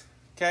comics,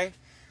 okay,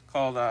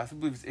 called, I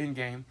believe it's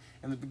Endgame.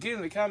 And the beginning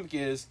of the comic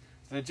is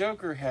the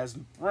Joker has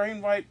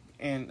brainwiped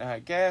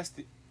and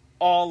gassed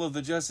all of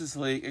the Justice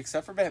League,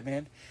 except for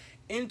Batman,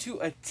 into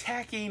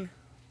attacking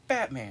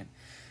Batman.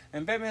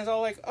 And Batman's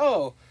all like,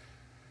 oh,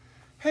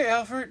 hey,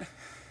 Alfred,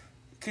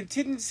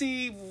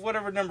 contingency,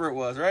 whatever number it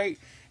was, right?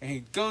 And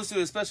he goes to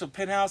his special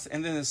penthouse,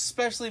 and then his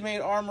specially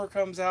made armor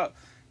comes out.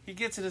 He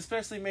gets in his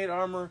specially made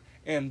armor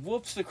and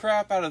whoops the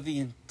crap out of the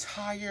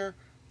entire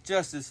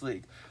Justice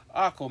League.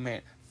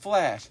 Aquaman,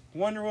 Flash,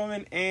 Wonder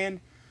Woman, and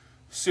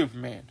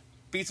Superman.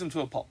 Beats him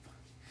to a pulp.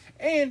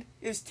 And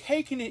is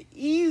taking it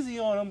easy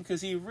on them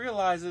because he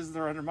realizes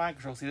they're under mind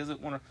control, so he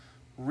doesn't want to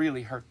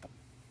really hurt them.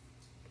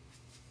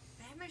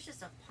 Batman's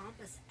just a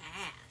pompous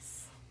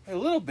ass. A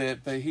little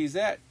bit, but he's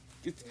that...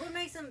 What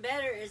makes him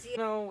better is he...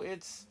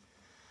 It's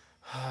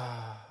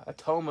a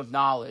tome of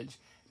knowledge,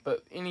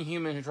 but any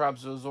human who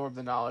tries to absorb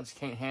the knowledge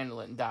can't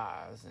handle it and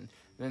dies, and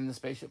then the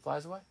spaceship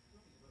flies away.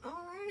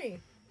 Alrighty.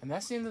 And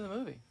that's the end of the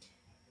movie.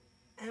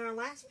 And our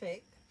last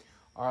pick.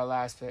 Our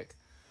last pick.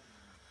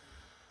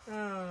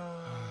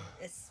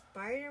 It's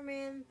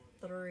Spider-Man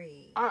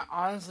 3. I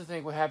honestly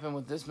think what happened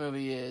with this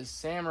movie is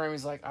Sam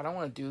Raimi's like, I don't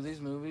want to do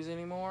these movies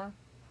anymore,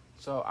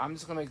 so I'm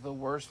just going to make the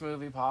worst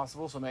movie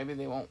possible, so maybe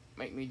they won't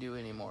make me do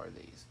any more of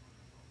these.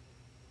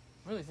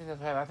 I really think that's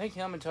what happened. I think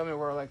him and Tommy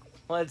were like,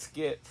 let's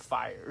get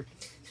fired.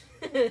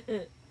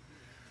 Because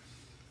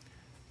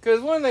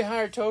when they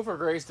hired Topher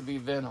Grace to be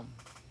Venom.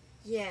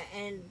 Yeah,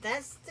 and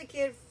that's the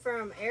kid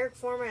from Eric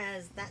Foreman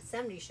as That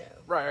 70s Show.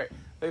 Right.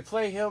 They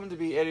play him to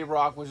be Eddie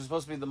Brock, which is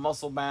supposed to be the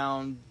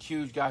muscle-bound,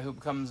 huge guy who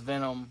becomes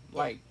Venom.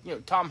 Like,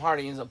 Tom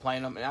Hardy ends up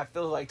playing him, and I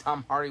feel like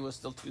Tom Hardy was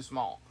still too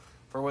small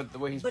for the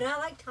way he's... But I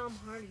like Tom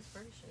Hardy's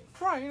version.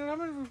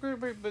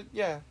 Right, but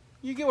yeah,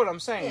 you get what I'm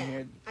saying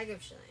here. I get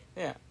what you're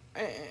Yeah,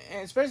 saying.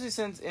 and especially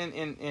since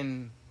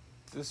in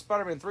the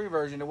Spider-Man 3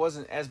 version, it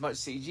wasn't as much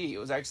CG. It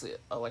was actually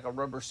like a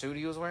rubber suit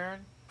he was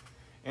wearing.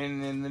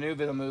 And in the new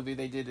Venom movie,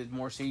 they did it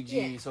more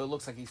CG, so it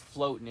looks like he's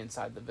floating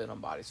inside the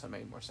Venom body, so it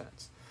made more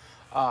sense.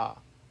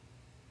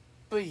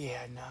 But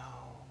yeah, no.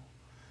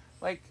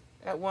 Like,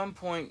 at one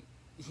point,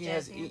 he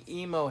has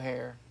emo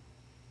hair.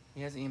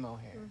 He has emo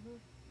hair. Mm-hmm.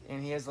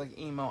 And he has, like,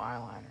 emo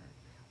eyeliner.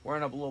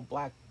 Wearing a little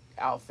black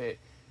outfit.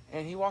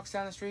 And he walks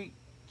down the street,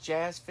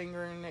 jazz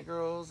fingering at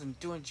girls, and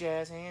doing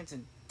jazz hands,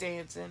 and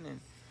dancing, and...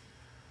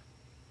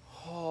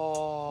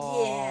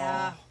 Oh.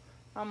 Yeah.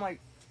 I'm like,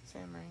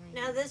 Sam Raimi.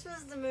 Now, this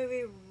was the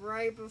movie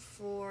right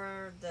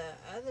before the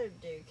other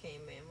dude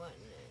came in,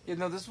 wasn't it? Yeah,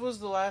 no, this was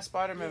the last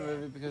Spider-Man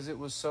movie because it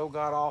was so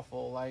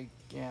god-awful. Like,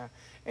 yeah.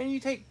 And you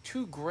take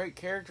two great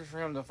characters for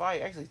him to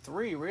fight. Actually,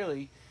 three,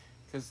 really.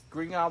 Because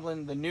Green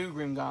Goblin, the new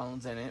Green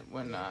Goblin's in it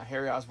when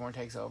Harry Osborn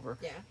takes over.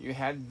 Yeah. You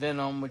had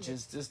Venom, which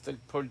is just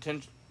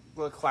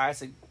the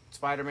classic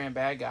Spider-Man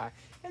bad guy.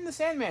 And the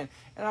Sandman.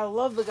 And I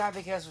love the guy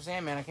they cast for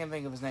Sandman. I can't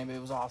think of his name, but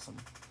it was awesome.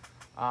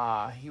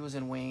 He was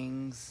in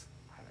Wings.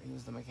 He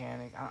was the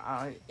mechanic.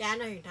 Yeah, I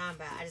know who you're talking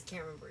about. I just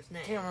can't remember his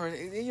name. Can't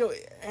remember.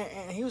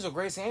 And he was a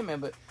great Sandman,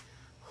 but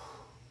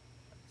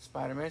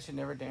Spider-Man should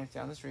never dance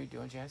down the street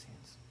doing jazz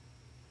hands.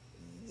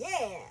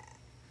 Yeah.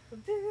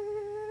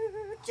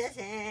 Jazz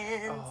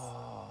hands.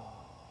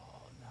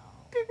 Oh, no.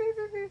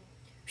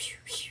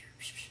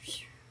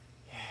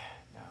 Yeah,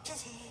 no.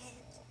 Jazz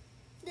hands.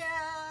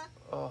 Yeah.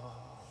 Oh,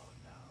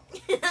 no.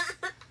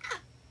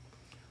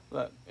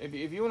 Look,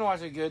 if you want to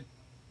watch a good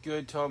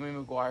Tobey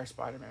Maguire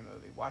Spider-Man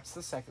movie, watch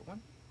the second one.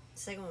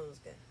 The second one was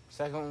good.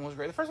 Second one was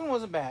great. The first one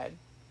wasn't bad.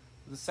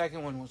 The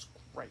second one was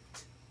great.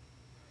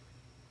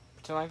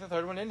 Pretend like the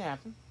third one didn't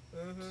happen.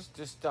 Mm-hmm.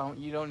 Just don't.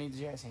 You don't need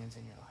the jazz hands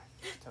in your life.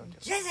 Just don't do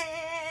it. Jazz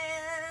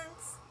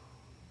hands.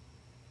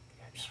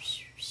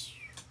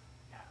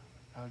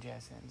 No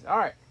jazz hands. All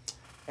right,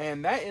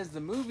 and that is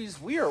the movies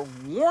we are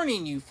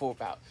warning you for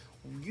about.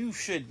 You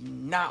should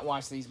not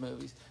watch these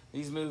movies.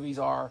 These movies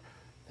are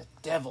the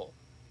devil.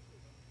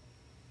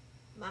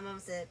 My mom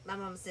said,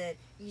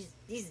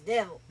 these are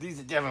devil.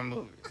 These are devil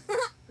movies.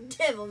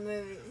 Devil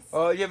movies.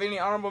 You have any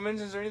honorable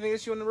mentions or anything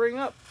else you want to bring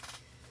up?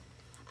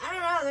 I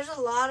don't know. There's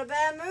a lot of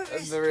bad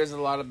movies. There is a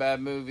lot of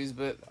bad movies,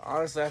 but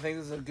honestly, I think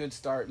this is a good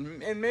start.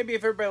 And maybe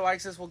if everybody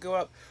likes this, we'll go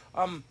up.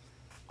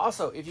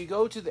 Also, if you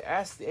go to the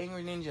Ask the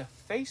Angry Ninja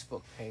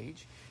Facebook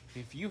page,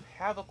 if you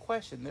have a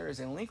question, there is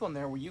a link on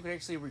there where you can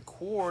actually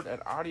record an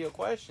audio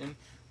question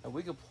that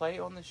we could play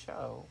on the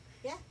show.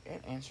 Yeah.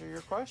 And answer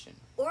your question.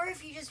 Or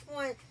if you just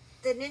want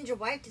the Ninja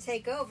Wife to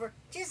take over,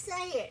 just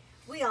say it.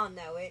 We all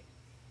know it.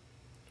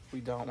 We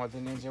don't want the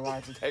Ninja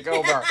Wife to take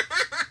over.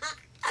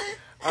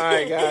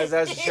 Alright, guys,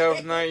 that's the show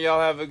for tonight.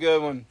 Y'all have a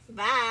good one.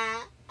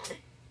 Bye.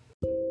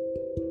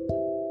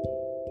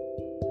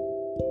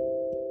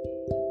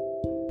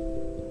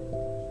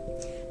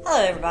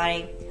 Hello,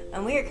 everybody.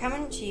 We are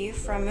coming to you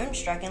from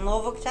Moonstruck in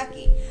Louisville,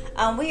 Kentucky.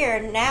 We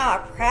are now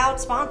a proud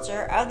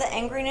sponsor of the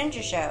Angry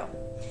Ninja Show.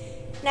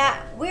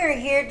 Now, we are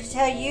here to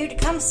tell you to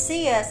come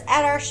see us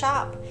at our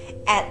shop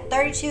at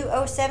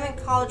 3207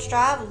 College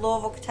Drive,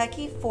 Louisville,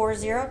 Kentucky,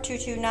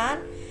 40229.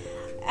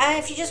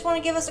 If you just want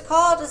to give us a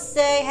call to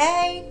say,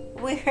 hey,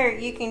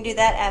 you can do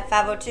that at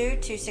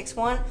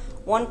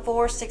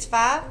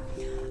 502-261-1465.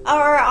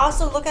 Or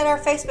also look at our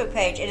Facebook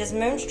page. It is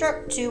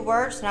Moonstruck, 2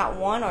 words, not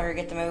one, or you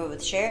get the movie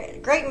with share.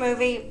 Great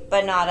movie,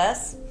 but not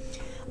us.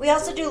 We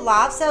also do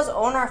live sales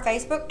on our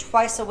Facebook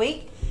twice a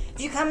week.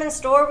 If you come in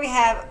store, we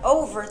have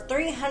over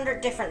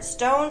 300 different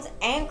stones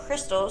and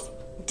crystals,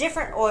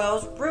 different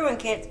oils, brewing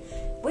kits.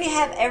 We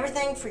have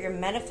everything for your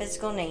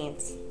metaphysical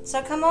needs.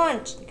 So come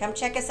on, come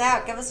check us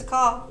out. Give us a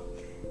call.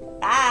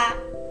 Bye.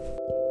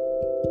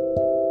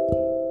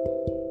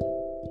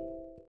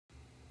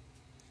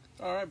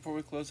 Alright, before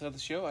we close out the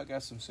show, I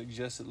got some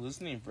suggested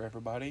listening for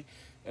everybody.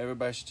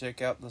 Everybody should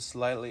check out the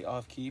Slightly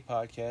Off Key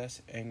podcast,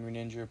 Angry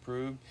Ninja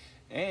approved,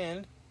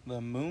 and the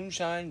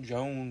Moonshine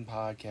Joan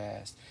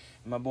podcast.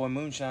 My boy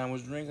Moonshine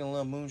was drinking a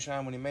little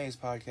moonshine when he made his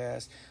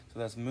podcast. So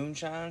that's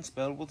Moonshine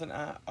spelled with an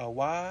I, a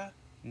Y,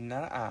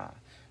 not an I.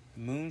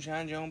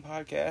 Moonshine Joan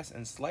podcast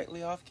and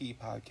Slightly Off Key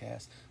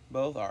podcast.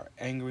 Both are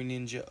Angry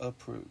Ninja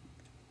approved.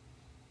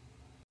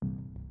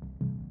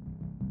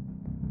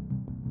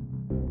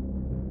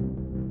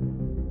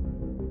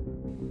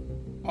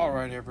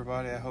 Alright,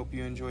 everybody. I hope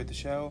you enjoyed the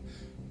show. If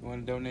you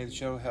want to donate the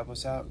show, help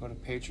us out, go to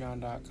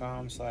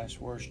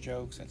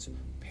patreon.com/worstjokes. That's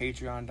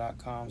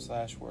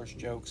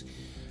patreon.com/worstjokes.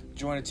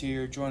 Join a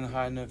tier, join a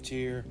high enough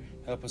tier,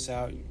 help us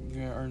out. You're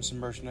going to earn some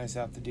merchandise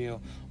out the deal.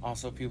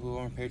 Also, people who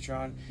are on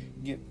Patreon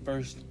get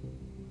first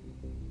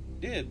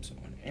dibs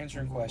on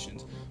answering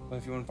questions. But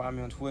if you want to find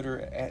me on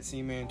Twitter at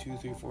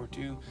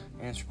cman2342,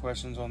 answer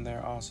questions on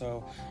there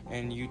also,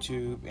 and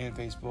YouTube and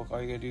Facebook.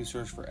 All you got to do is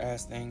search for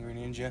Ask the Angry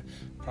Ninja.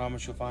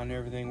 Promise you'll find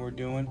everything we're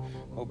doing.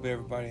 Hope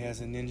everybody has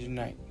a ninja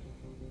night.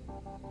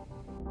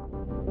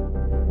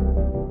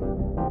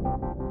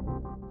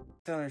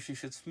 Telling her she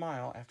should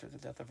smile after the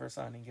death of her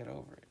son and get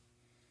over it.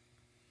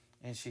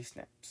 And she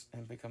snaps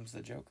and becomes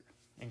the Joker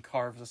and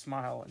carves a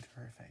smile into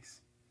her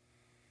face.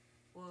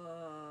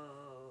 Whoa.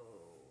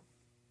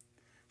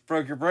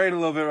 Broke your brain a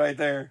little bit right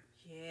there.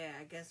 Yeah,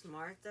 I guess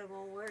Martha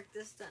won't work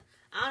this time.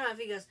 I don't know if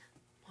he goes,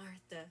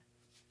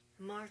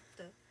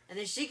 Martha. And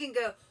then she can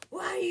go,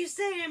 why are you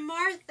saying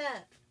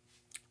Martha?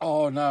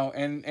 Oh, no.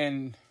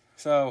 And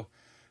so,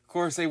 of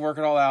course, they work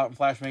it all out, and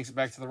Flash makes it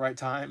back to the right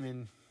time,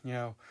 and, you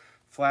know,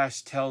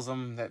 Flash tells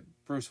them that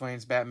Bruce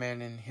Wayne's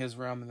Batman in his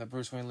realm and that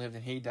Bruce Wayne lived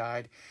and he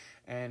died.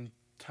 And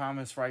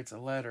Thomas writes a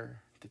letter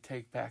to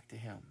take back to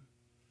him.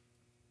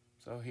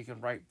 So he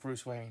can write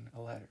Bruce Wayne a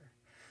letter.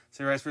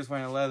 So he writes Bruce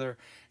Wayne a letter,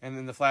 and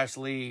then the Flash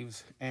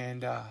leaves,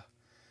 and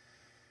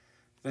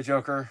the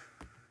Joker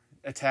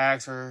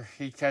attacks her.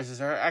 He catches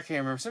her. I can't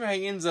remember. Somehow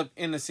he ends up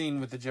in the scene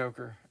with the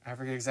Joker. I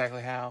forget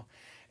exactly how.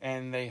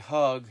 And they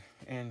hug,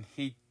 and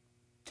he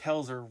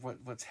tells her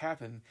what's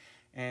happened.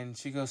 And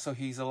she goes, so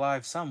he's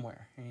alive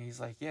somewhere? And he's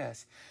like,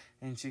 yes.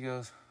 And she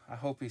goes, I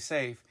hope he's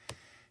safe.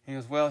 And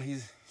he goes, well,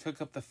 he's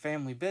took up the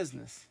family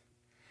business.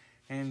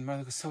 And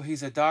Mother goes, so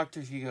he's a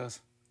doctor? He goes,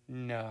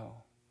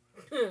 no.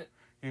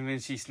 And then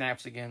she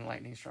snaps again,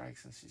 lightning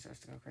strikes, and she starts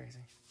to go crazy.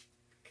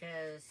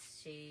 Because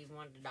she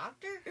wanted a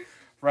doctor?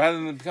 Rather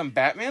than become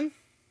Batman?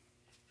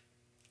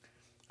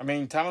 I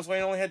mean, Thomas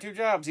Wayne only had 2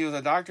 jobs. He was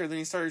a doctor, then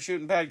he started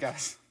shooting bad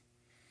guys.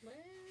 Well,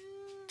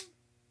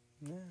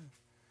 Yeah.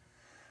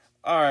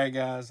 Alright,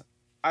 guys.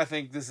 I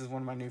think this is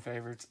one of my new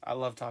favorites. I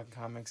love talking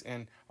comics,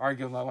 and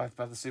arguing with my wife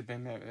about the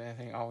Superman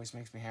thing always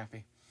makes me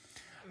happy.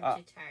 I'm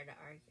too tired to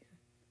argue.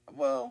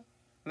 Well,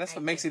 that's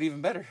what makes it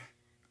even better.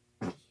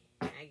 I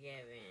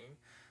give in.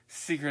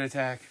 Secret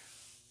Attack.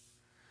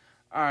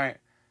 Alright.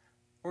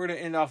 We're going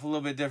to end off a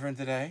little bit different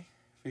today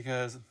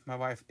because my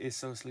wife is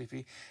so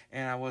sleepy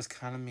and I was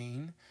kind of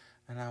mean.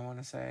 And I want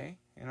to say,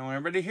 and I want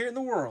everybody to hear it in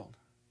the world,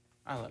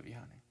 I love you,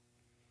 honey.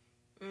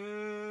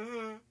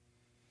 Mm-hmm.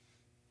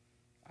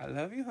 I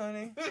love you,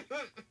 honey.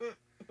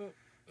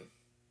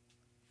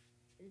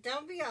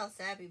 Don't be all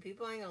sappy.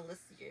 People ain't gonna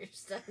listen to your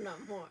stuff no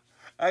more.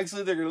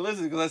 Actually, they're going to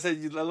listen because I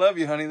said, I love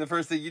you, honey. The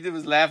first thing you did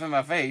was laugh in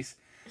my face.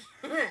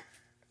 Love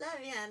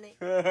you, honey.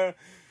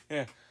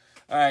 Yeah.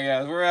 Alright,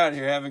 guys. We're out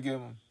here. Have a good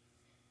one.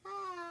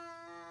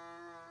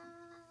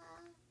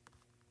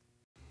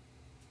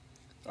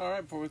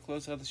 Alright, before we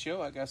close out the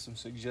show, I got some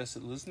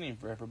suggested listening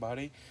for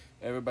everybody.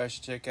 Everybody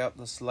should check out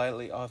the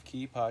Slightly Off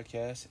Key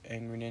podcast,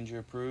 Angry Ninja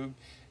approved,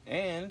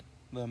 and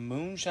the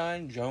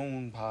Moonshine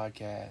Joan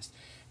podcast.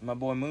 And my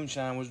boy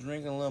Moonshine was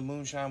drinking a little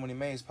moonshine when he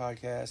made his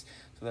podcast.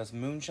 So that's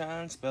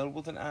Moonshine spelled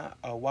with an I,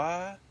 a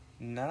Y,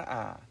 not an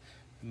I.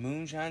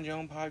 Moonshine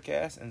Joan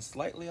podcast and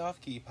Slightly Off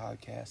Key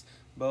podcast.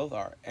 Both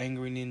are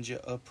Angry Ninja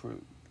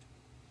approved.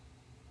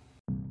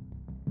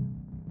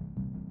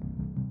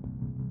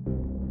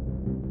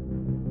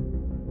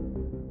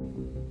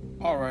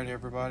 Alright,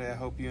 everybody, I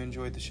hope you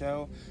enjoyed the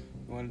show. If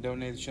you want to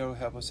donate the show,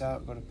 help us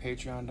out, go to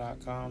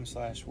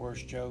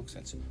patreon.com/worstjokes.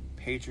 That's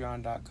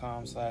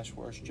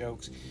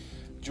patreon.com/worstjokes.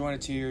 Join a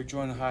tier,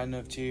 join the high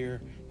enough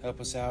tier,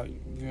 help us out.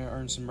 You're going to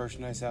earn some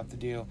merchandise out the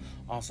deal.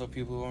 Also,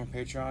 people who are on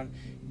Patreon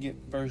get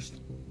first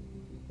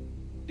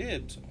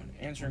dibs on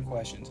answering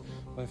questions.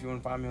 But if you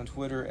want to find me on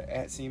Twitter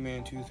at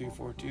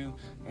cman2342,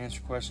 answer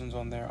questions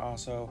on there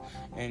also,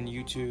 and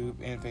YouTube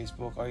and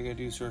Facebook. All you gotta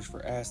do is search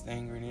for Ask the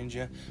Angry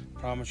Ninja.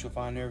 Promise you'll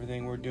find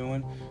everything we're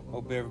doing.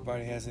 Hope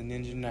everybody has a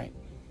ninja night.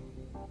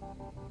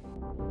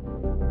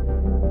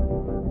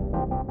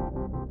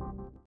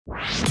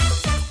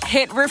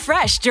 Hit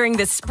refresh during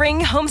the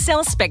Spring Home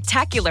Sale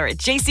Spectacular at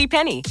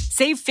JCPenney.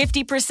 Save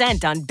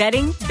 50% on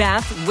bedding,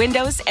 bath,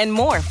 windows, and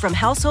more from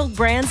household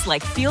brands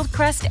like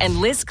Fieldcrest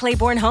and Liz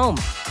Claiborne Home.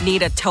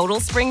 Need a total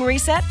spring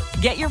reset?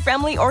 Get your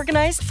family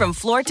organized from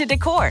floor to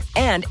decor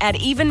and add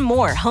even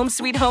more home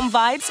sweet home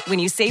vibes when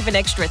you save an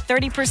extra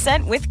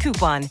 30% with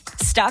coupon.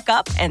 Stock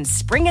up and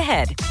spring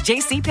ahead.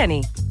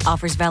 JCPenney.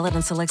 Offers valid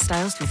on select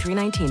styles through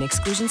 3/19.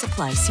 Exclusions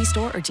apply. See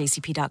store or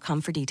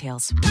jcp.com for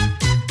details.